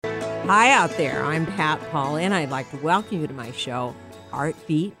Hi out there, I'm Pat Paul, and I'd like to welcome you to my show,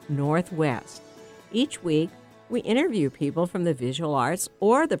 Artbeat Northwest. Each week, we interview people from the visual arts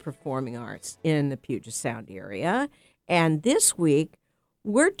or the performing arts in the Puget Sound area. And this week,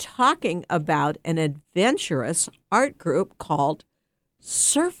 we're talking about an adventurous art group called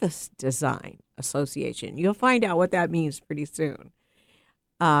Surface Design Association. You'll find out what that means pretty soon.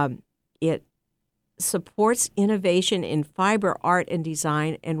 It supports innovation in fiber art and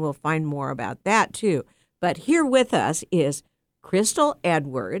design, and we'll find more about that too. But here with us is Crystal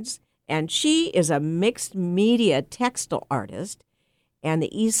Edwards, and she is a mixed media textile artist and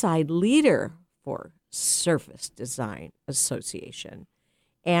the Eastside leader for Surface Design Association.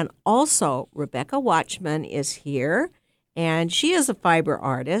 And also Rebecca Watchman is here, and she is a fiber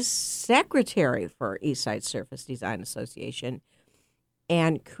artist, secretary for Eastside Surface Design Association,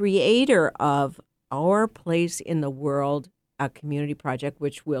 and creator of Our Place in the World, a community project,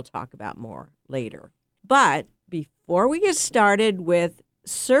 which we'll talk about more later. But before we get started with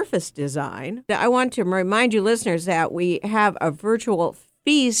Surface Design, I want to remind you listeners that we have a virtual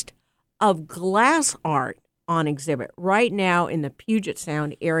feast of glass art on exhibit right now in the Puget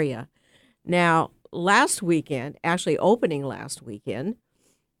Sound area. Now, last weekend, actually opening last weekend,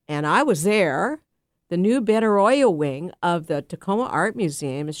 and I was there, the new Benaroya wing of the Tacoma Art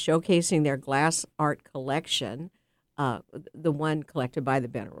Museum is showcasing their glass art collection, the one collected by the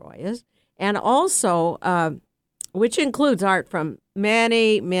Benaroyas, and also, which includes art from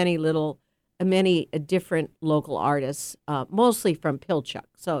many different local artists, mostly from Pilchuck.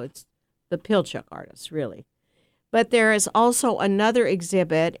 So it's the Pilchuck artists, really. But there is also another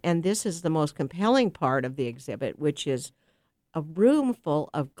exhibit, and this is the most compelling part of the exhibit, which is a room full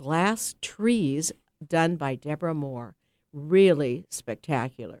of glass trees done by Deborah Moore. Really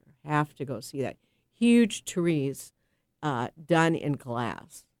spectacular. Have to go see that. Huge trees done in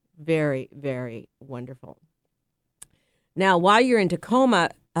glass. Very, very wonderful. Now, while you're in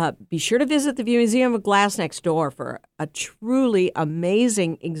Tacoma, be sure to visit the Museum of Glass next door for a truly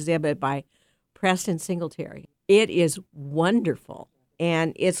amazing exhibit by Preston Singletary. It is wonderful.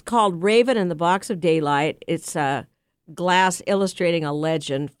 And it's called Raven and the Box of Daylight. It's glass illustrating a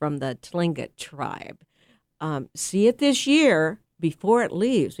legend from the Tlingit tribe. See it this year before it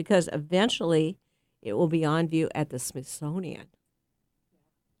leaves, because eventually it will be on view at the Smithsonian.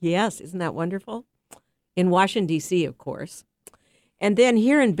 Yes, isn't that wonderful? In Washington, D.C., of course. And then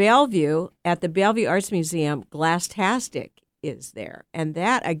here in Bellevue, at the Bellevue Arts Museum, Glasstastic is there. And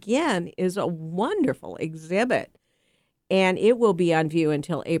that, again, is a wonderful exhibit. And it will be on view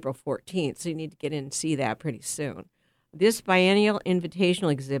until April 14th, so you need to get in and see that pretty soon. This biennial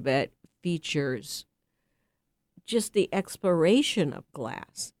invitational exhibit features just the exploration of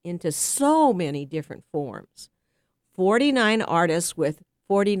glass into so many different forms. 49 artists with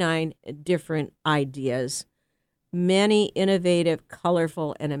 49 different ideas, many innovative,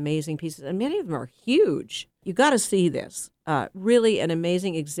 colorful, and amazing pieces, and many of them are huge. You got to see this. Really an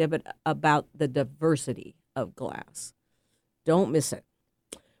amazing exhibit about the diversity of glass. Don't miss it.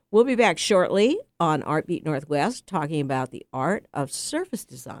 We'll be back shortly on Artbeat Northwest talking about the art of surface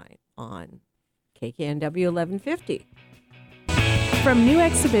design on KKNW 1150. From new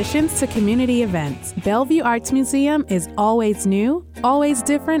exhibitions to community events, Bellevue Arts Museum is always new, always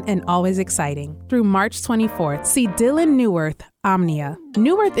different, and always exciting. Through March 24th, see Dylan Neuwirth, Omnia.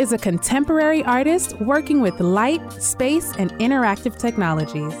 Neuwirth is a contemporary artist working with light, space, and interactive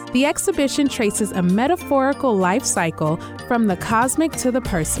technologies. The exhibition traces a metaphorical life cycle from the cosmic to the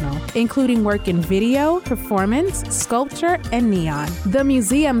personal, including work in video, performance, sculpture, and neon. The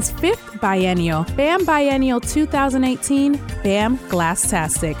museum's 5th biennial, BAM Biennial 2018, BAM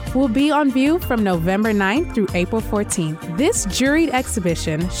Glasstastic, will be on view from November 9th through April 14th. This juried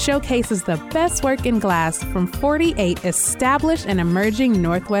exhibition showcases the best work in glass from 48 established and emerging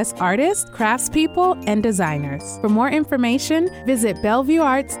Northwest artists, craftspeople, and designers. For more information, visit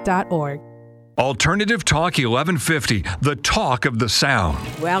bellevuearts.org. Alternative Talk 1150, the talk of the Sound.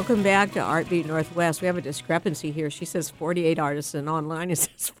 Welcome back to Artbeat Northwest. We have a discrepancy here. She says 48 artists, and online it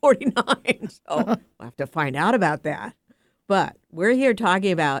says 49. So we'll have to find out about that. But we're here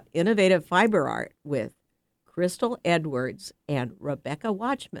talking about innovative fiber art with Crystal Edwards and Rebecca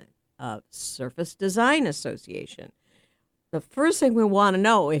Watchman of Surface Design Association. The first thing we want to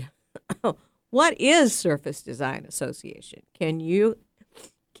know is, what is Surface Design Association? Can you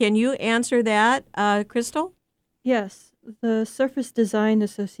answer that, Crystal? Yes. The Surface Design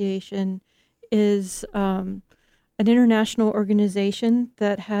Association is an international organization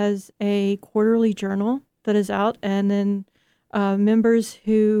that has a quarterly journal that is out, and then members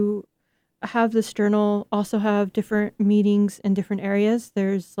who have this journal also have different meetings in different areas.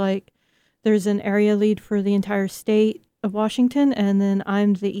 There's like there's an area lead for the entire state of Washington, and then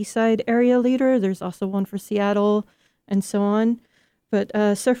I'm the East Side area leader. There's also one for Seattle and so on.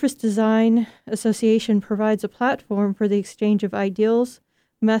 But Surface Design Association provides a platform for the exchange of ideals,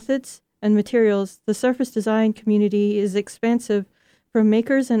 methods, and materials. The surface design community is expansive from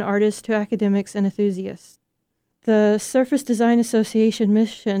makers and artists to academics and enthusiasts. The Surface Design Association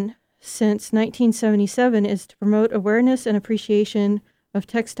mission since 1977 is to promote awareness and appreciation of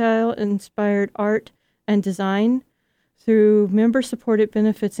textile-inspired art and design through member-supported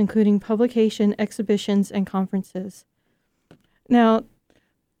benefits, including publication, exhibitions, and conferences. Now,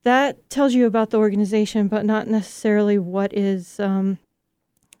 that tells you about the organization, but not necessarily what is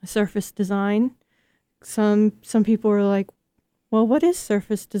surface design. Some people are like, well, what is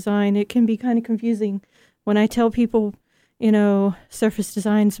surface design? It can be kind of confusing. When I tell people, surface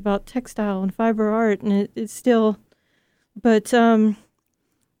design is about textile and fiber art, and it's still, but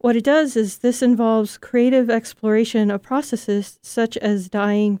what it does is this involves creative exploration of processes such as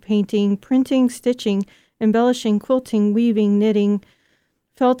dyeing, painting, printing, stitching, embellishing, quilting, weaving, knitting,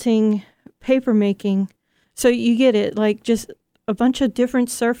 felting, paper making. So you get it, like just a bunch of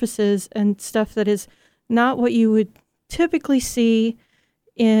different surfaces and stuff that is not what you would typically see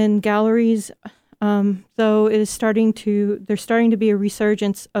in galleries, though there's starting to be a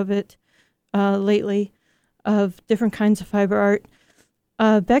resurgence of it lately, of different kinds of fiber art.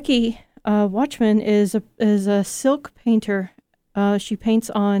 Becky Watchman is a silk painter. She paints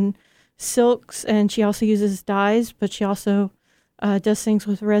on silks, and she also uses dyes, but she also does things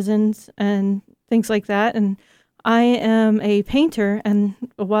with resins and things like that. And I am a painter, and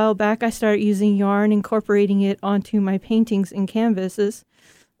a while back I started using yarn, incorporating it onto my paintings and canvases.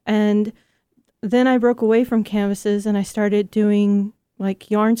 And then I broke away from canvases and I started doing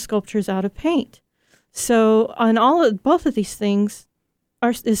like yarn sculptures out of paint. So on both of these things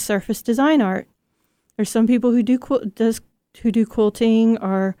is surface design art. There's some people who do quilting,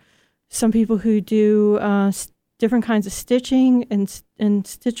 or some people who do different kinds of stitching and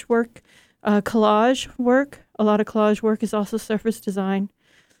stitch work, collage work. A lot of collage work is also surface design.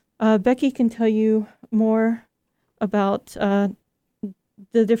 Becky can tell you more about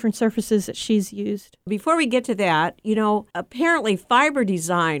the different surfaces that she's used. Before we get to that, apparently fiber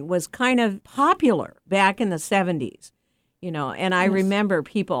design was kind of popular back in the 70s, and I remember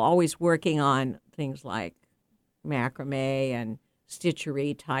people always working on things like macrame and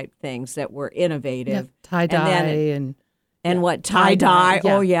stitchery type things that were innovative. Yeah, tie-dye and what tie-dye.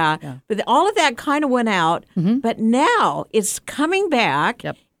 Yeah. Oh, yeah. But all of that kind of went out. Mm-hmm. But now it's coming back.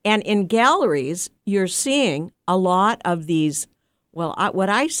 Yep. And in galleries, you're seeing a lot of these, what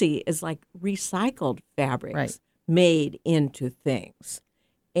I see is like recycled fabrics made into things.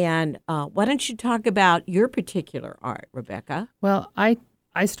 And why don't you talk about your particular art, Rebecca? Well, I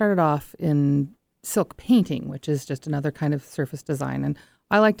started off in silk painting, which is just another kind of surface design. And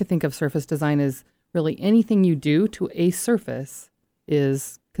I like to think of surface design as really anything you do to a surface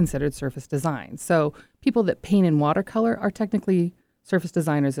is considered surface design. So people that paint in watercolor are technically surface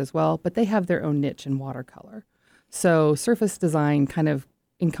designers as well, but they have their own niche in watercolor. So surface design kind of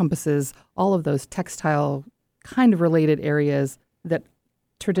encompasses all of those textile kind of related areas that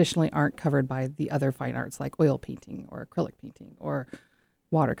traditionally aren't covered by the other fine arts like oil painting or acrylic painting or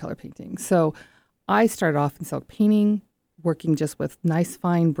watercolor painting. So I started off in silk painting, working just with nice,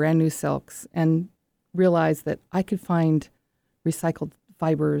 fine, brand new silks, and realized that I could find recycled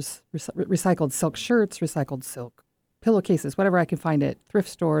fibers, recycled silk shirts, recycled silk pillowcases, whatever I could find at thrift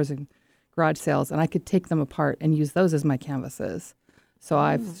stores and garage sales, and I could take them apart and use those as my canvases. So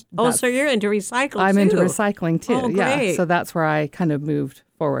so you're into recycling I'm too. into recycling too. Oh, great. Yeah. So that's where I kind of moved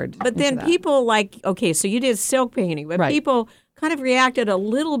forward. But then people so you did silk painting, but people kind of reacted a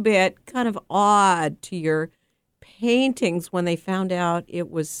little bit kind of odd to your paintings when they found out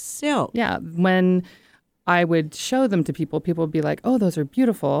it was silk. Yeah. When I would show them to people, people would be like, oh, those are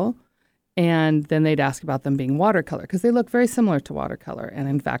beautiful. And then they'd ask about them being watercolor because they look very similar to watercolor. And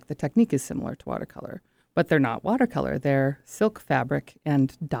in fact, the technique is similar to watercolor. But they're not watercolor. They're silk fabric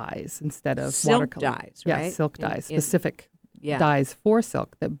and dyes instead of silk watercolor. Dyes, right? Yeah, silk dyes, specific dyes for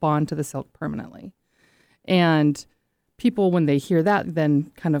silk that bond to the silk permanently. And people, when they hear that,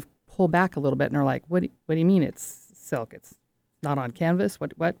 then kind of pull back a little bit and are like, what do you mean it's silk? It's not on canvas?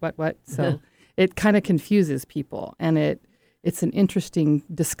 What? So it kind of confuses people, and it's an interesting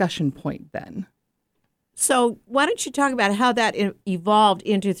discussion point then. So why don't you talk about how that evolved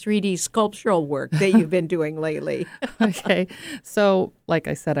into 3D sculptural work that you've been doing lately? Okay. So like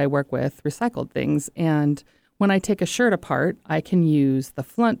I said, I work with recycled things. And when I take a shirt apart, I can use the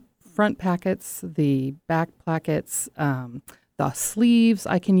front plackets, the back plackets, the The sleeves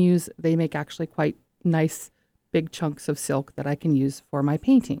I can use. They make actually quite nice big chunks of silk that I can use for my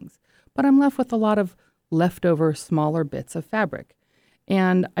paintings. But I'm left with a lot of leftover smaller bits of fabric.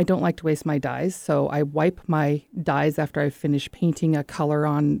 And I don't like to waste my dyes, so I wipe my dyes after I finish painting a color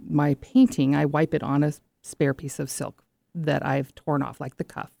on my painting. I wipe it on a spare piece of silk that I've torn off, like the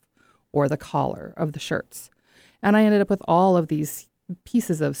cuff or the collar of the shirts. And I ended up with all of these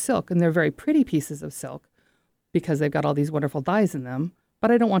pieces of silk, and they're very pretty pieces of silk because they've got all these wonderful dyes in them, but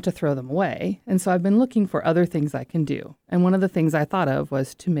I don't want to throw them away. And so I've been looking for other things I can do. And one of the things I thought of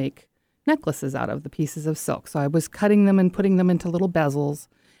was to make necklaces out of the pieces of silk. So I was cutting them and putting them into little bezels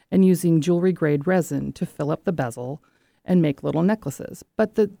and using jewelry grade resin to fill up the bezel and make little necklaces.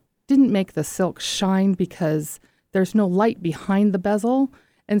 But didn't make the silk shine because there's no light behind the bezel.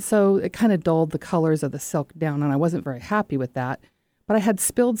 And so it kind of dulled the colors of the silk down, and I wasn't very happy with that. But I had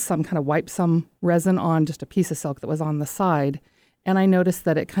spilled wiped some resin on just a piece of silk that was on the side, and I noticed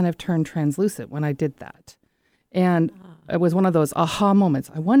that it kind of turned translucent when I did that. And it was one of those aha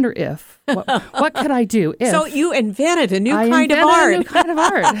moments. I wonder if, what could I do if... So you invented a new kind of art. art. A new kind of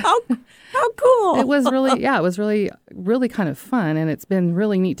art. How cool. It was really kind of fun, and it's been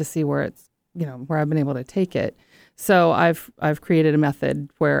really neat to see where it's, where I've been able to take it. So I've created a method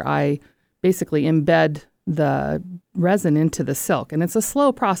where I basically embed the resin into the silk, and it's a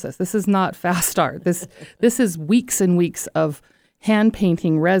slow process. This is not fast art. This is weeks and weeks of hand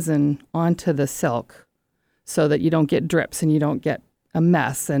painting resin onto the silk so that you don't get drips and you don't get a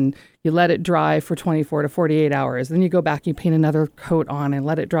mess, and you let it dry for 24 to 48 hours. Then you go back, you paint another coat on and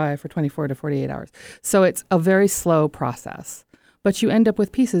let it dry for 24 to 48 hours. So it's a very slow process. But you end up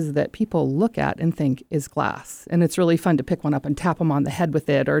with pieces that people look at and think is glass. And it's really fun to pick one up and tap them on the head with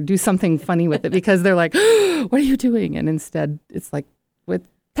it or do something funny with it because they're like, what are you doing? And instead, it's like,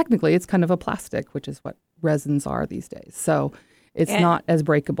 technically, it's kind of a plastic, which is what resins are these days. So it's not as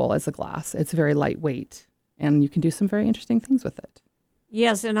breakable as a glass. It's very lightweight, and you can do some very interesting things with it.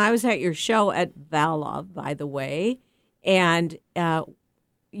 Yes, and I was at your show at Vala, by the way, and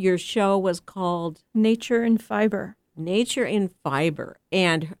your show was called Nature in Fiber. Nature in Fiber.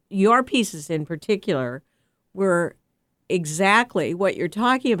 And your pieces in particular were exactly what you're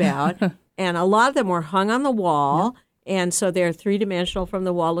talking about. And a lot of them were hung on the wall. Yeah. And so they're three-dimensional from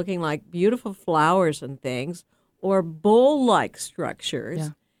the wall, looking like beautiful flowers and things, or bowl-like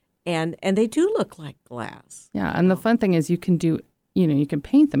structures. Yeah. And they do look like glass. Yeah, and the fun thing is you can do, you can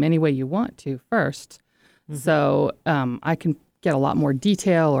paint them any way you want to first. Mm-hmm. So I can get a lot more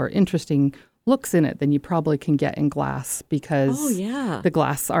detail or interesting looks in it than you probably can get in glass because the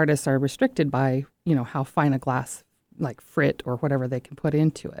glass artists are restricted by, how fine a glass, like frit or whatever they can put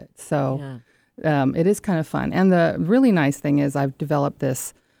into it. So it is kind of fun. And the really nice thing is I've developed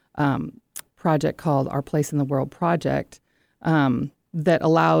this project called Our Place in the World Project that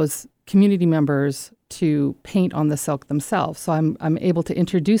allows community members to paint on the silk themselves. So I'm able to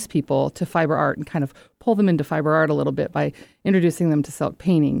introduce people to fiber art and kind of pull them into fiber art a little bit by introducing them to silk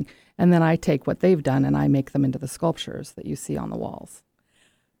painting. And then I take what they've done and I make them into the sculptures that you see on the walls.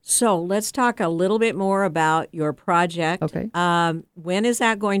 So let's talk a little bit more about your project. Okay. When is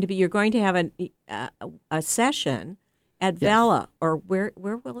that going to be? You're going to have a session at Vala, or where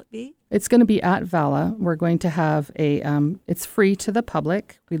will it be? It's going to be at Vala. We're going to have it's free to the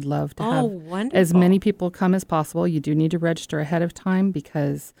public. We'd love to have as many people come as possible. You do need to register ahead of time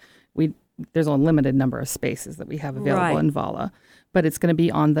because there's a limited number of spaces that we have available in Vala. But it's going to be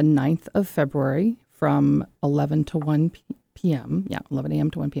on the 9th of February from 11 to 1 p.m. Yeah, 11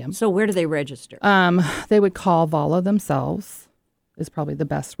 a.m. to 1 p.m. So where do they register? They would call Vala themselves is probably the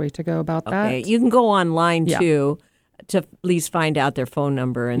best way to go about that. Okay, you can go online too to at least find out their phone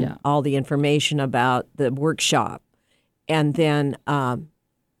number and all the information about the workshop, and then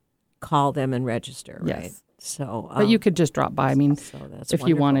call them and register, right? Yes. So, but you could just drop by. I mean, if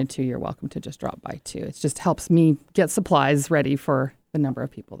you wanted to, you're welcome to just drop by too. It just helps me get supplies ready for the number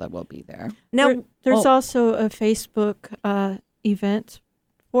of people that will be there. Now, there's also a Facebook event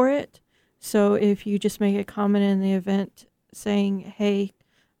for it. So if you just make a comment in the event saying, "Hey,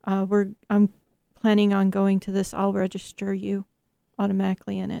 I'm planning on going to this," I'll register you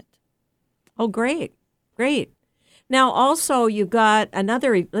automatically in it. Oh, great. Now, also, you've got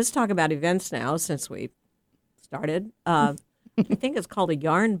another. Let's talk about events now, since we started. I think it's called a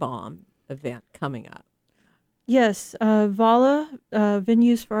Yarn Bomb event coming up. Yes, Vala,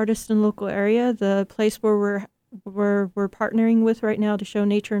 Venues for Artists in the Local Area, the place where we're partnering with right now to show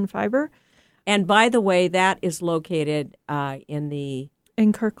Nature in Fiber. And by the way, that is located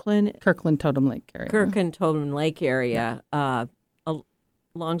in Kirkland Totem Lake area.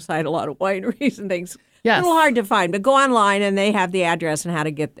 Alongside a lot of wineries and things. Yes. A little hard to find, but go online and they have the address and how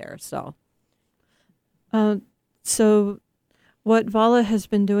to get there. So, So what Vala has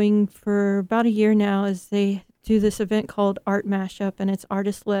been doing for about a year now is they do this event called Art Mashup, and it's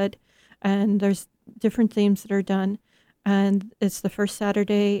artist-led, and there's different themes that are done. And it's the first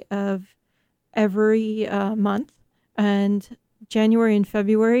Saturday of every month. And January and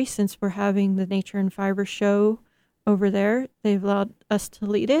February, since we're having the Nature and Fiber show over there, they've allowed us to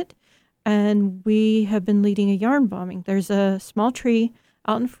lead it. And we have been leading a yarn bombing. There's a small tree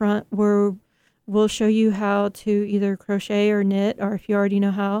out in front where we'll show you how to either crochet or knit, or if you already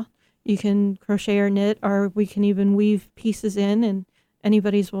know how, you can crochet or knit, or we can even weave pieces in, and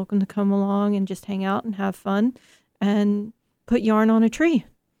anybody's welcome to come along and just hang out and have fun and put yarn on a tree.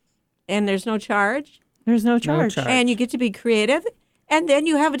 and there's no charge. There's no charge. charge. And you get to be creative. And then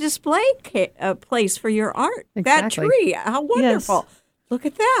you have a display place for your art. Exactly. That tree, how wonderful. Yes. Look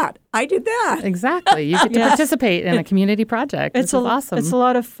at that. I did that. Exactly. You get to Yes. participate in a community project. It's awesome. It's a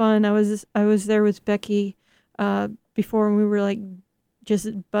lot of fun. I was there with Becky before, and we were like just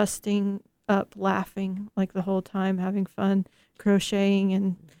busting up laughing like the whole time, having fun,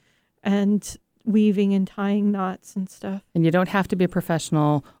 crocheting and weaving and tying knots and stuff. And you don't have to be a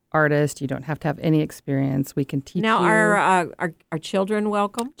professional artist. You don't have to have any experience. We can teach Now, you. are children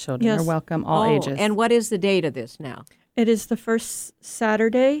welcome? Children Yes. are welcome, all ages. And what is the date of this now? It is the first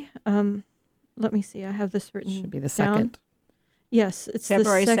Saturday. Let me see. I have this written Should be the down. second. Yes, it's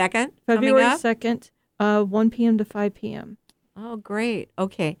February the 2nd? February coming up? 2nd, 1 p.m. to 5 p.m. Oh, great.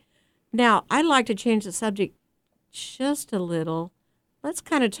 Okay. Now, I'd like to change the subject just a little. Let's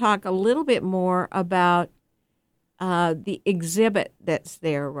kind of talk a little bit more about the exhibit that's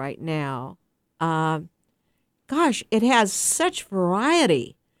there right now. Gosh, it has such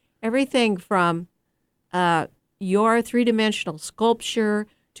variety. Everything from your three-dimensional sculpture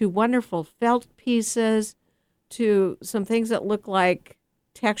to wonderful felt pieces to some things that look like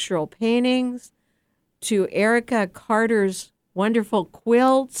textural paintings to Erica Carter's wonderful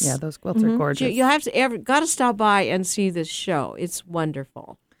quilts. Yeah, those quilts are gorgeous. You have to got to stop by and see this show. It's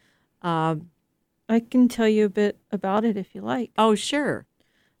wonderful. I can tell you a bit about it if you like. Oh, sure.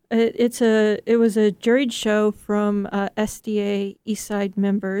 It was a juried show from SDA Eastside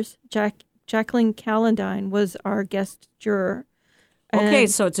members. Jacqueline Calendine was our guest juror. Okay,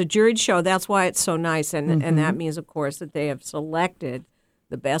 And- so it's a juried show. That's why it's so nice, and that means, of course, that they have selected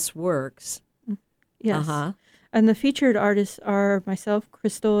the best works. Yes. Uh-huh. And the featured artists are myself,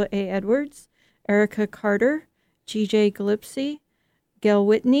 Crystal A. Edwards, Erica Carter, G.J. Gillespie, Gail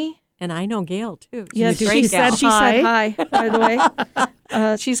Whitney. And I know Gail too. She's Yes, a great gal. she said hi, by the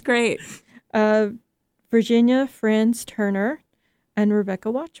way. She's great. Virginia Franz Turner and Rebecca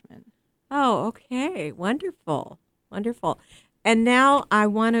Watchman. Oh, okay. Wonderful. Wonderful. And now I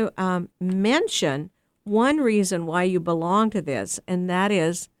want to mention one reason why you belong to this, and that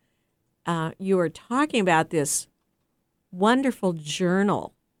is you were talking about this wonderful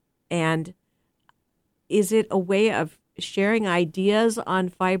journal. And is it a way of sharing ideas on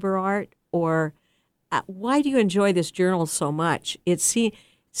fiber art, or why do you enjoy this journal so much? It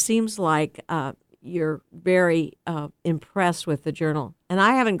seems like you're very impressed with the journal, and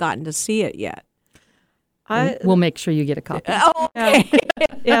I haven't gotten to see it yet. We'll make sure you get a copy. Oh, okay.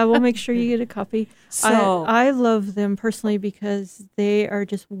 Yeah, we'll make sure you get a copy. So- I love them personally because they are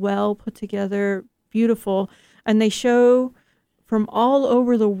just well put together, beautiful, and they show from all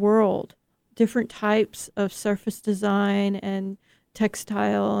over the world different types of surface design and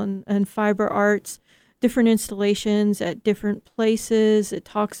textile and fiber arts, different installations at different places. It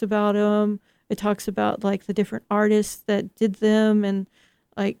talks about them. It talks about like the different artists that did them and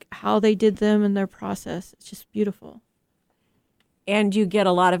like how they did them and their process. It's just beautiful. And you get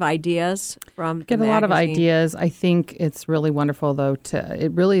a lot of ideas from the Get a lot of magazine. ideas. I think it's really wonderful, though.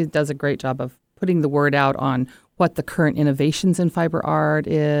 It really does a great job of putting the word out on what the current innovations in fiber art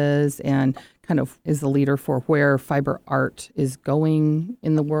is, and kind of is the leader for where fiber art is going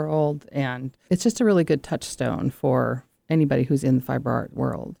in the world. And it's just a really good touchstone for anybody who's in the fiber art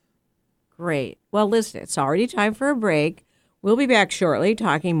world. Great. Well, listen, it's already time for a break. We'll be back shortly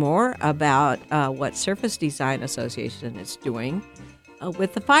talking more about what Surface Design Association is doing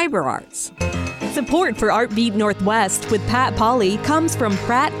with the fiber arts. Support for Artbeat Northwest with Pat Polly comes from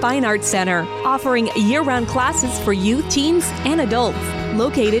Pratt Fine Arts Center, offering year-round classes for youth, teens, and adults.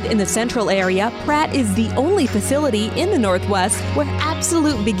 Located in the central area, Pratt is the only facility in the Northwest where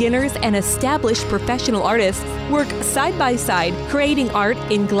absolute beginners and established professional artists work side by side, creating art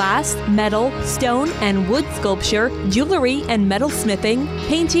in glass, metal, stone, and wood sculpture, jewelry and metalsmithing,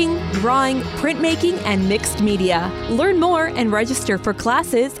 painting, drawing, printmaking, and mixed media. Learn more and register for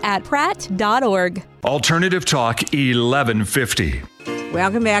classes at pratt.org. Alternative Talk 1150.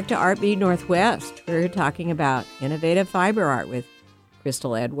 Welcome back to Artbeat Northwest. We're talking about innovative fiber art with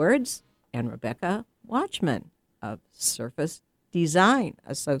Crystal Edwards and Rebecca Watchman of Surface Design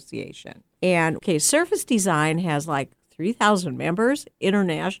Association. And Surface Design has like 3,000 members,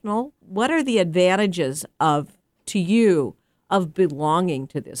 international. What are the advantages to you of belonging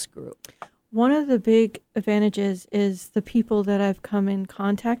to this group? One of the big advantages is the people that I've come in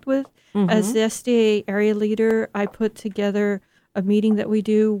contact with. As the SDA area leader, I put together a meeting that we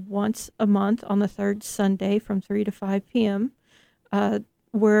do once a month on the third Sunday from 3 to 5 p.m.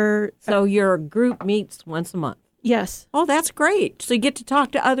 So your group meets once a month? Yes. Oh, that's great. So you get to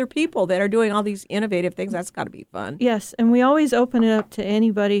talk to other people that are doing all these innovative things. That's got to be fun. Yes, and we always open it up to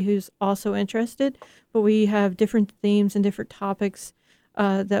anybody who's also interested, but we have different themes and different topics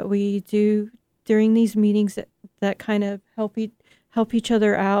that we do during these meetings that kind of help each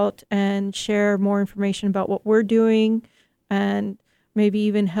other out and share more information about what we're doing and maybe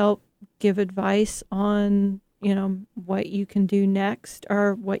even help give advice on what you can do next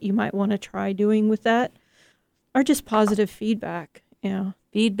or what you might want to try doing with that, or just positive feedback.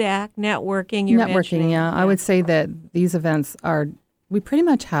 Feedback, networking. Yeah. I would say that these events we pretty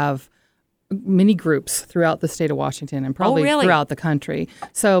much have mini groups throughout the state of Washington and probably throughout the country.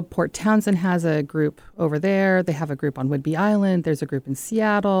 So Port Townsend has a group over there. They have a group on Whidbey Island. There's a group in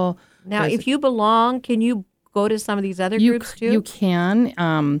Seattle. Now, if you belong, can you go to some of these other groups too? You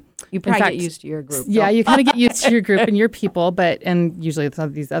can. You probably get used to your group. Yeah, you kind of get used to your group and your people, and usually some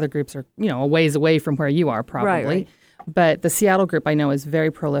of these other groups are, a ways away from where you are probably. Right. But the Seattle group I know is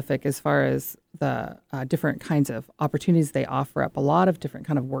very prolific as far as the different kinds of opportunities they offer up. A lot of different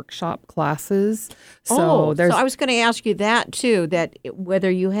kind of workshop classes. So I was going to ask you that too, that whether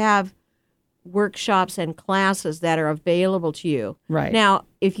you have workshops and classes that are available to you. Right. Now,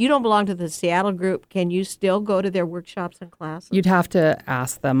 if you don't belong to the Seattle group, can you still go to their workshops and classes? You'd have to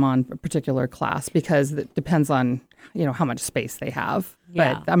ask them on a particular class because it depends on, how much space they have.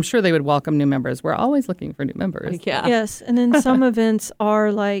 Yeah. But I'm sure they would welcome new members. We're always looking for new members. Yeah. Yes, and then some events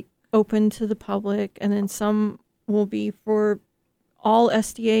are like open to the public, and then some will be for all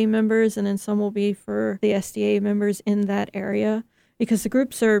SDA members, and then some will be for the SDA members in that area, because the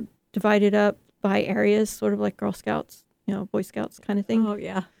groups are divided up by areas, sort of like Girl Scouts, Boy Scouts kind of thing. Oh,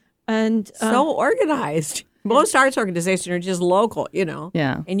 yeah. And so organized. Most arts organizations are just local,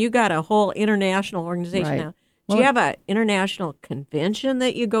 Yeah. And you got a whole international organization now. Do you have an international convention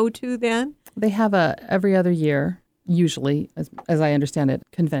that you go to then? They have every other year, usually, as I understand it,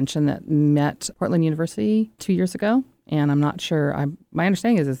 convention that met Portland University 2 years ago. And I'm not sure. My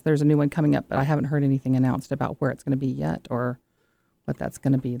understanding is there's a new one coming up, but I haven't heard anything announced about where it's going to be yet or what that's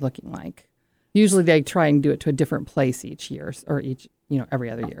going to be looking like. Usually they try and do it to a different place each year or every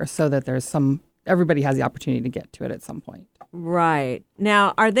other year so that everybody has the opportunity to get to it at some point. Right.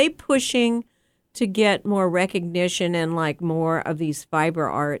 Now, are they pushing to get more recognition and like more of these fiber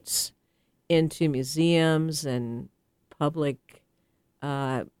arts into museums and public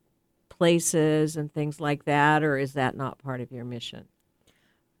places and things like that, or is that not part of your mission?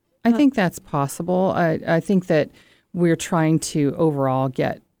 I think that's possible. I think that we're trying to overall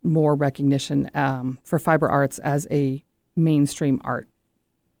get more recognition for fiber arts as a mainstream art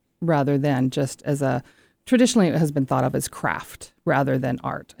rather than just as traditionally it has been thought of as craft rather than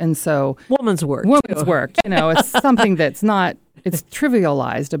art. And so woman's work, it's something that's not, it's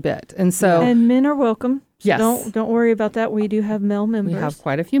trivialized a bit. And so and men are welcome. Yes. Don't worry about that. We do have male members. We have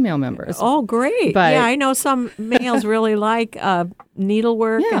quite a few male members. Oh, great. But, I know some males really like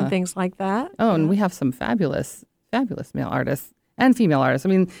needlework and things like that. Oh, and we have some fabulous male artists and female artists. I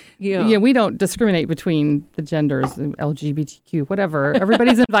mean, we don't discriminate between the genders, LGBTQ, whatever.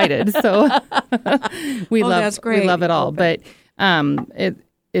 Everybody's invited. So we love it all. Okay. But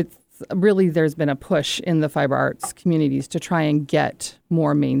it's really, there's been a push in the fiber arts communities to try and get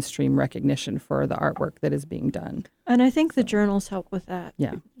more mainstream recognition for the artwork that is being done. And I think the journals help with that.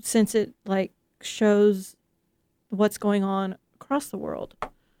 Yeah. Since it shows what's going on across the world,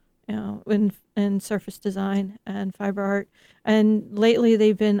 in surface design and fiber art. And lately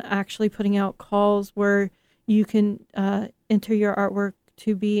they've been actually putting out calls where you can enter your artwork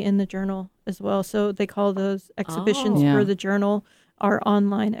to be in the journal as well. So they call those exhibitions for the journal our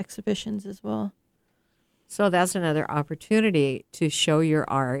online exhibitions as well. So that's another opportunity to show your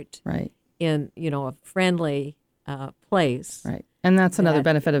art Right. in, a friendly place. Right. And that's another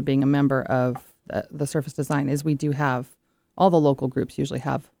benefit of being a member of the Surface Design is we do have, all the local groups usually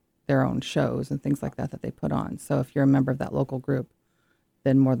have their own shows and things like that they put on. So if you're a member of that local group,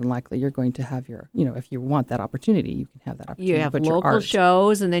 then more than likely you're going to have your, if you want that opportunity, you can have that opportunity. You have to put your local art.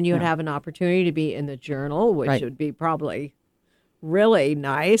 shows, and then you would have an opportunity to be in the Journal, which Right. would be probably really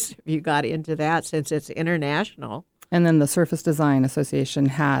nice if you got into that since it's international. And then the Surface Design Association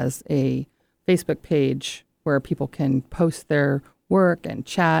has a Facebook page where people can post their work and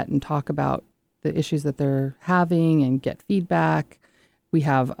chat and talk about the issues that they're having and get feedback. We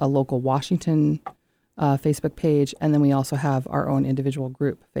have a local Washington Facebook page, and then we also have our own individual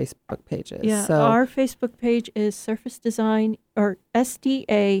group Facebook pages. Yeah, So our Facebook page is Surface Design or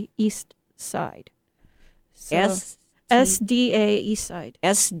SDA East Side. So, SDA East Side.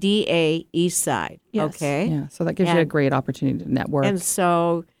 SDA East Side. Yes. Okay. yeah, so that gives you a And- great opportunity to network. And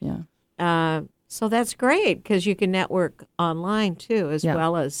so, yeah. so that's great because you can network online too, as Yeah.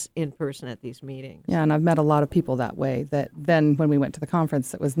 well as in person at these meetings. Yeah, and I've met a lot of people that way that then when we went to the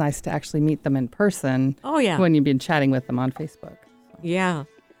conference, it was nice to actually meet them in person Oh, yeah. when you've been chatting with them on Facebook. Yeah.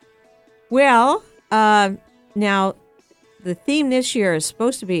 Well, now the theme this year is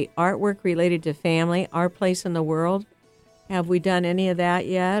supposed to be artwork related to family, our place in the world. Have we done any of that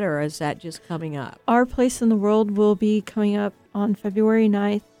yet, or is that just coming up? Our Place in the World will be coming up on February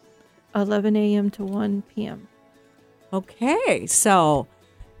 9th, 11 a.m. to 1 p.m. Okay, so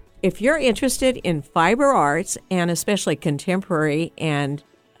if you're interested in fiber arts, and especially contemporary and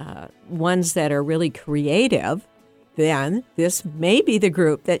ones that are really creative, then this may be the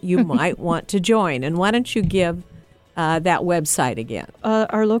group that you might want to join. And why don't you give that website again?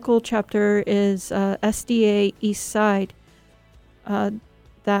 Our local chapter is SDA East Side.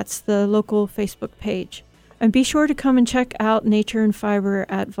 That's the local Facebook page. And be sure to come and check out Nature and Fiber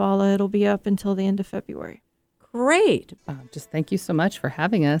at Vala. It'll be up until the end of February. Great. Just thank you so much for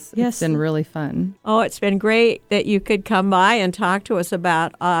having us. Yes. It's been really fun. Oh, it's been great that you could come by and talk to us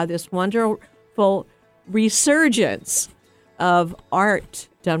about this wonderful resurgence of art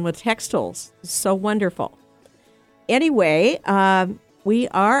done with textiles. It's so wonderful. Anyway, we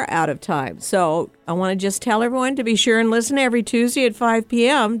are out of time. So I want to just tell everyone to be sure and listen every Tuesday at 5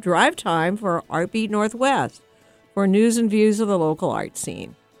 p.m. drive time for Artbeat Northwest for news and views of the local art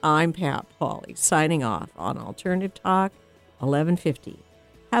scene. I'm Pat Pauley, signing off on Alternative Talk 1150.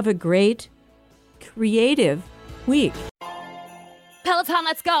 Have a great, creative week. Peloton,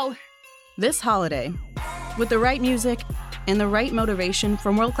 let's go! This holiday, with the right music and the right motivation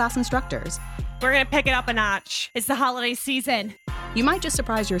from world-class instructors, We're gonna pick it up a notch. It's the holiday season. you might just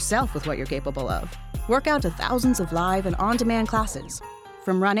surprise yourself with what you're capable of. Work out to thousands of live and on-demand classes,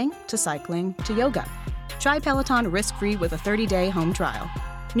 from running to cycling to yoga. Try Peloton risk-free with a 30-day home trial.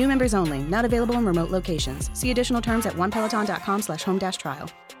 New members only, not available in remote locations. See additional terms at onepeloton.com/home-trial.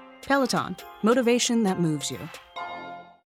 Peloton, motivation that moves you.